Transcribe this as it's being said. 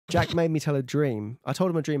Jaack made me tell a dream. I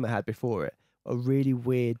told him a dream I had before it. A really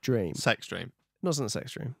weird dream. Sex dream. It wasn't a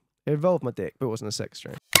sex dream. It involved my dick, but it wasn't a sex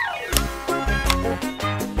dream.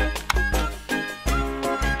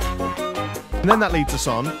 And then that leads us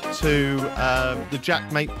on to the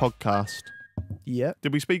Jaack Mate podcast. Yep.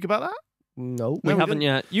 Did we speak about that? No. We haven't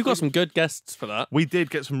yet. You got some good guests for that. We did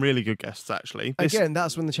get some really good guests, actually. Again,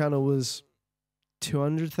 that's when the channel was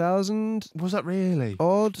 200,000 Was that really?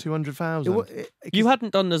 odd. 200,000? You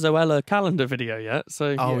hadn't done the Zoella calendar video yet,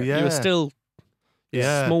 so Oh, yeah. you were still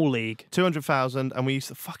small league. 200,000, and we used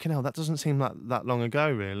to, fucking hell, that doesn't seem like that long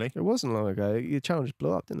ago, really. It wasn't long ago. Your channel just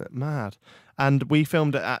blew up, didn't it? Mad. And we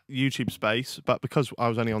filmed it at YouTube Space, but because I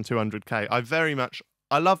was only on 200k,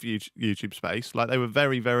 I love YouTube Space. Like, they were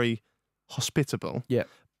very, very hospitable. Yeah.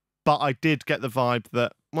 But I did get the vibe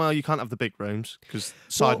that, well, you can't have the big rooms because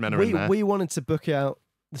sidemen are in there. We wanted to book out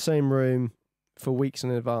the same room for weeks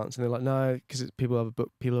in advance, and they're like, no, because people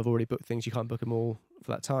have already booked things. You can't book them all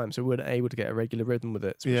for that time, so we weren't able to get a regular rhythm with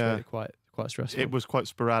it. So it was really quite stressful. It was quite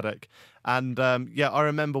sporadic, and I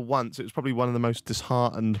remember once it was probably one of the most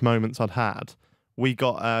disheartened moments I'd had. We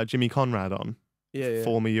got Jimmy Conrad on,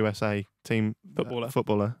 former USA team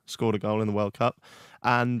footballer, scored a goal in the World Cup,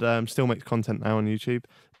 and still makes content now on YouTube.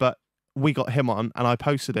 But we got him on, and I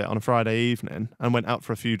posted it on a Friday evening and went out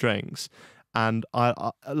for a few drinks. And I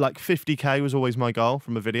like 50k was always my goal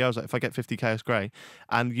from a video. I was like, if I get 50k, it's great.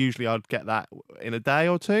 And usually I'd get that in a day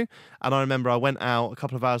or two. And I remember I went out a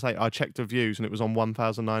couple of hours later, I checked the views and it was on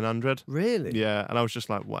 1,900. Really? Yeah. And I was just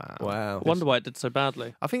like, wow. Wow. Wonder why it did so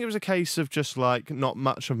badly. I think it was a case of just like not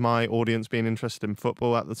much of my audience being interested in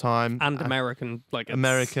football at the time. And American, like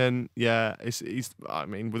American, yeah. He's I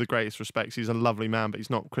mean, with the greatest respects, he's a lovely man, but he's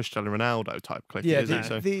not Cristiano Ronaldo type clicky, Yeah, is he?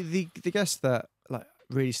 So the guests that like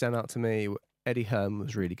really stand out to me, Eddie Hearn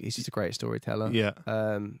was really good. He's just a great storyteller. yeah.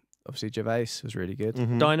 Obviously Gervais was really good.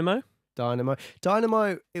 Mhm.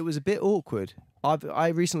 Dynamo. It was a bit awkward. I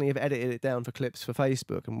recently have edited it down for clips for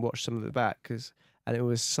Facebook and watched some of it back and it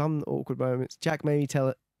was some awkward moments. Jaack made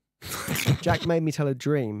me tell a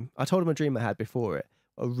dream. I told him a dream I had before it.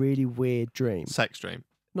 A really weird dream. Sex dream.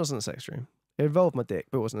 It wasn't a sex dream. It involved my dick,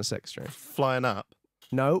 but it wasn't a sex dream. Flying up.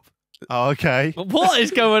 Nope. Oh, okay. What is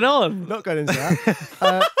going on? Not going into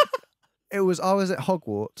that. I was at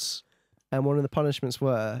Hogwarts, and one of the punishments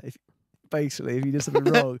were if you did something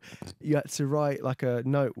wrong, you had to write like a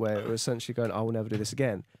note where it was essentially going, "I will never do this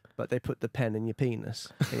again." But they put the pen in your penis,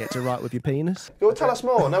 and you had to write with your penis. Go tell us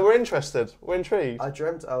more. No, we're interested. We're intrigued. I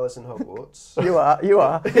dreamt I was in Hogwarts. You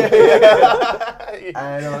are. And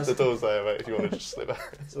I was The door's there, mate, if you want to just slip out.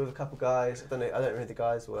 so with a couple guys. I don't know who the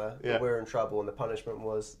guys were. Yeah. But we were in trouble, and the punishment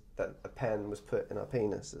was that a pen was put in our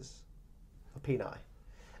penises, a peni,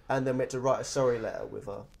 and then we had to write a sorry letter with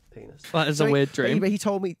our penis. That is a weird dream. But he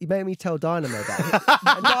made me tell Dynamo that.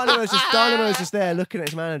 And Dynamo's just there looking at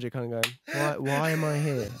his manager, kind of going, "Why am I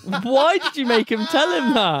here?" Why did you make him tell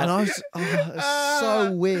him that? And I was, it's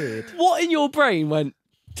so weird. What in your brain went,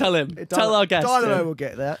 tell him, tell our guest. Dynamo will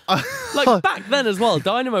get that. Like back then as well,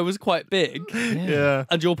 Dynamo was quite big. Yeah.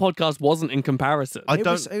 And your podcast wasn't in comparison. It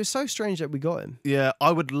was so strange that we got him. Yeah,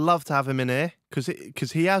 I would love to have him in here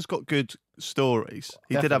because he has got good stories.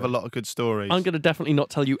 He did have a lot of good stories. I'm going to definitely not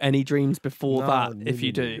tell you any dreams before No, that no, if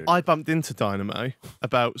you no, do. no. I bumped into Dynamo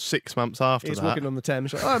about 6 months after He's that. walking on the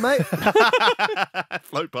Thames. Like, "Oh, mate,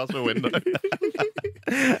 Float past the window.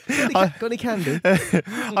 got any candy?"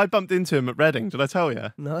 I bumped into him at Reading. Did I tell you?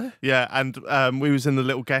 No. Yeah, and we was in the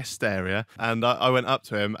little guest area, and I went up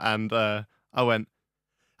to him, and I went,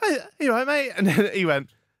 "Hey, you right, mate?" And then he went,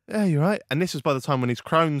 "Yeah, you're right." And this was by the time when his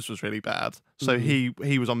Crohn's was really bad, so he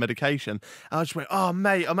was on medication. And I just went, "Oh,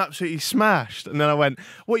 mate, I'm absolutely smashed." And then I went,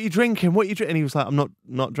 "What are you drinking? What are you drinking?" And he was like, "I'm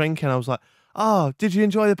not drinking." I was like, "Oh, did you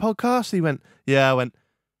enjoy the podcast?" He went, "Yeah." I went,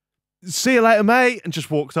 "See you later, mate," and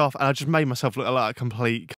just walked off. And I just made myself look like a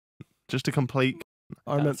complete, just a complete.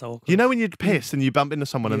 I remember. That's awkward. You know when you're pissed and you bump into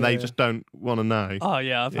someone and they Yeah. just don't want to know. Oh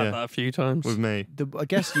yeah, I've had that a few times. With me. I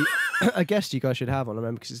guess you guys should have on. I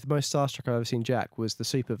remember because it's the most starstruck I've ever seen Jaack was the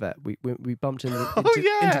super vet. We bumped into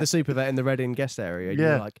the super vet in the Reading guest area. And you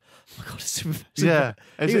were like, "Oh my god, it's super Yeah.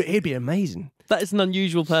 vet. He'd be amazing." That is an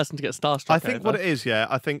unusual person to get starstruck. I think what it is,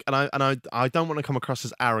 I think, and I don't want to come across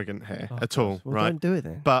as arrogant here at all, Well, right? don't do it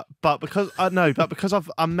then. But because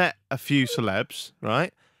I met a few celebs,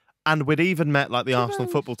 right? And we'd even met like the Arsenal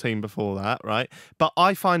football team before that, right? But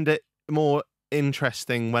I find it more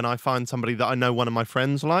interesting when I find somebody that I know one of my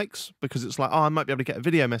friends likes, because it's like, oh, I might be able to get a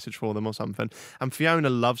video message for them or something. And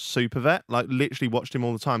Fiona loves Supervet, like literally watched him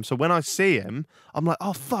all the time. So when I see him, I'm like,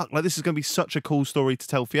 oh fuck, like this is going to be such a cool story to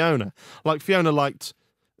tell Fiona. Like Fiona liked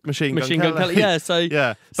Machine Gun Kelly. Yeah, so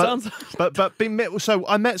yeah. sounds. So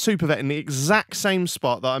I met Supervet in the exact same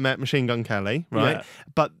spot that I met Machine Gun Kelly, right?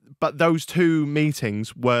 Yeah. But those two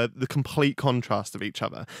meetings were the complete contrast of each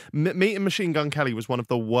other. Meeting Machine Gun Kelly was one of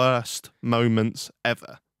the worst moments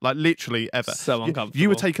ever. Like, literally ever. So uncomfortable. You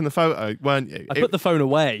were taking the photo, weren't you? I put the phone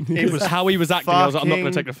away. It was how he was acting. I was like, I'm not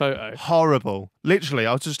going to take the photo. Horrible. Literally,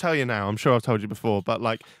 I'll just tell you now. I'm sure I've told you before, but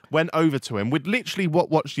like, went over to him. We'd literally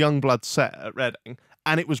watched Youngblood set at Reading,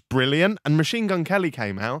 and it was brilliant. And Machine Gun Kelly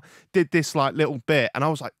came out, did this like little bit, and I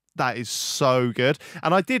was like, that is so good.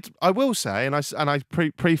 And I will say, and I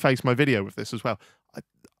prefaced my video with this as well.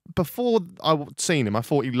 Before I'd seen him, I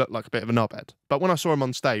thought he looked like a bit of a knobhead. But when I saw him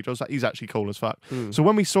on stage, I was like, he's actually cool as fuck. So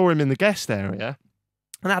when we saw him in the guest area,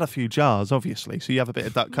 and had a few jars, obviously, so you have a bit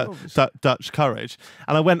of Dutch courage.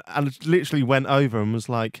 And I literally went over and was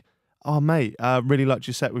like, oh, mate, I really liked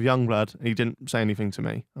your set with Youngblood. And he didn't say anything to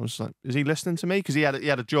me. I was like, is he listening to me? Because he had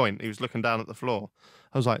a joint. He was looking down at the floor.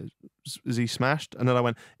 I was like, is he smashed? And then I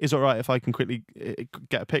went, is it all right if I can quickly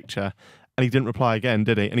get a picture? And he didn't reply again,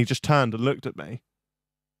 did he? And he just turned and looked at me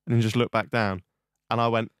and then just looked back down. And I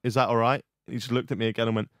went, is that all right? And he just looked at me again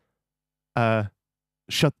and went,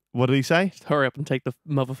 what did he say? Just hurry up and take the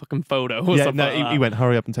motherfucking photo. He went,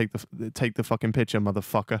 hurry up and take the fucking picture,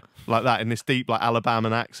 motherfucker. Like that, in this deep, like, Alabama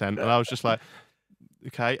accent. And I was just like,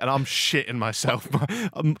 okay. And I'm shitting myself.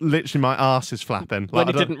 I'm literally, my arse is flapping. When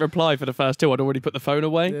he didn't reply for the first two, I'd already put the phone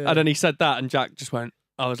away. Yeah. And then he said that, and Jaack just went,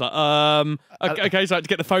 I was like, okay, so I had to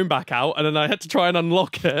get the phone back out, and then I had to try and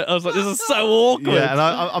unlock it. I was like, this is so awkward. Yeah, and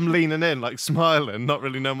I'm leaning in, like, smiling, not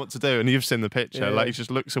really knowing what to do. And you've seen the picture. Yeah. Like, he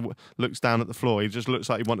just looks down at the floor. He just looks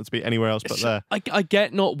like he wanted to be anywhere else but there. I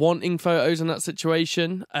get not wanting photos in that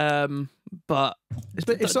situation, but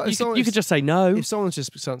you could just say no. If someone's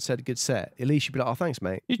just said a good set, at least you'd be like, oh, thanks,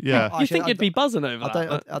 mate. You think you'd be buzzing over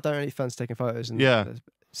that. I don't really fancy taking photos. And, yeah.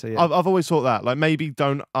 So, yeah. I've always thought that. Like, maybe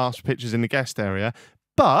don't ask for pictures in the guest area.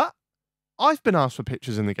 But I've been asked for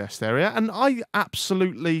pictures in the guest area, and I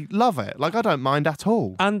absolutely love it. Like, I don't mind at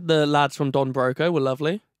all. And the lads from Don Broco were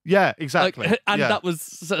lovely. Yeah, exactly. Like, and that was,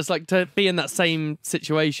 so it's like, to be in that same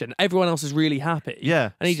situation, everyone else is really happy. Yeah.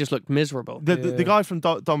 And he just looked miserable. The guy from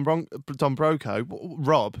Don Broco,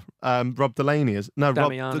 Rob Delaney is... No,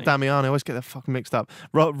 Damiani. Rob Damiani. I always get that fucking mixed up.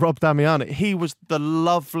 Rob Damiani. He was the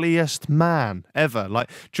loveliest man ever. Like,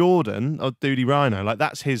 Jordan, or Duty Rhino, like,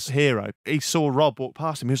 that's his hero. He saw Rob walk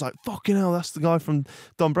past him. He was like, fucking hell, that's the guy from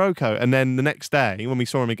Don Broco. And then the next day, when we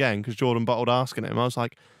saw him again, because Jordan bottled asking him, I was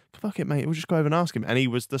like, fuck it, mate, we'll just go over and ask him. And he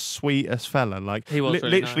was the sweetest fella. Like, he was really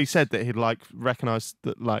literally nice. Said that he'd like recognised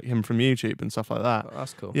that, like, him from YouTube and stuff like that. Oh,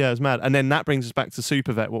 that's cool. Yeah, it was mad. And then that brings us back to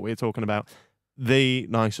Supervet, what we were talking about. The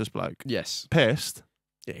nicest bloke. Yes. Pissed.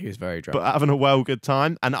 Yeah, he was very drunk. But having a well good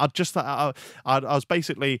time. And I was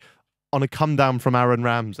basically on a come down from Aaron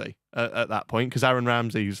Ramsey at that point, because Aaron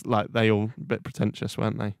Ramsey's, like, they all a bit pretentious,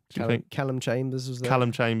 weren't they? Do you think? Callum Chambers was there.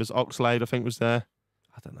 Callum Chambers, Oxlade, I think, was there.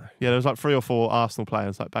 I don't know. Yeah, there was like 3 or 4 Arsenal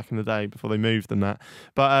players, like, back in the day before they moved and that.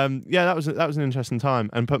 But yeah, that was an interesting time,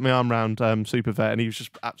 and put my arm around Supervet, and he was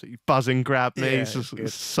just absolutely buzzing, grabbed me. Yeah, it's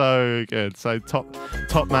just so good. So top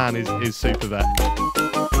man is Supervet.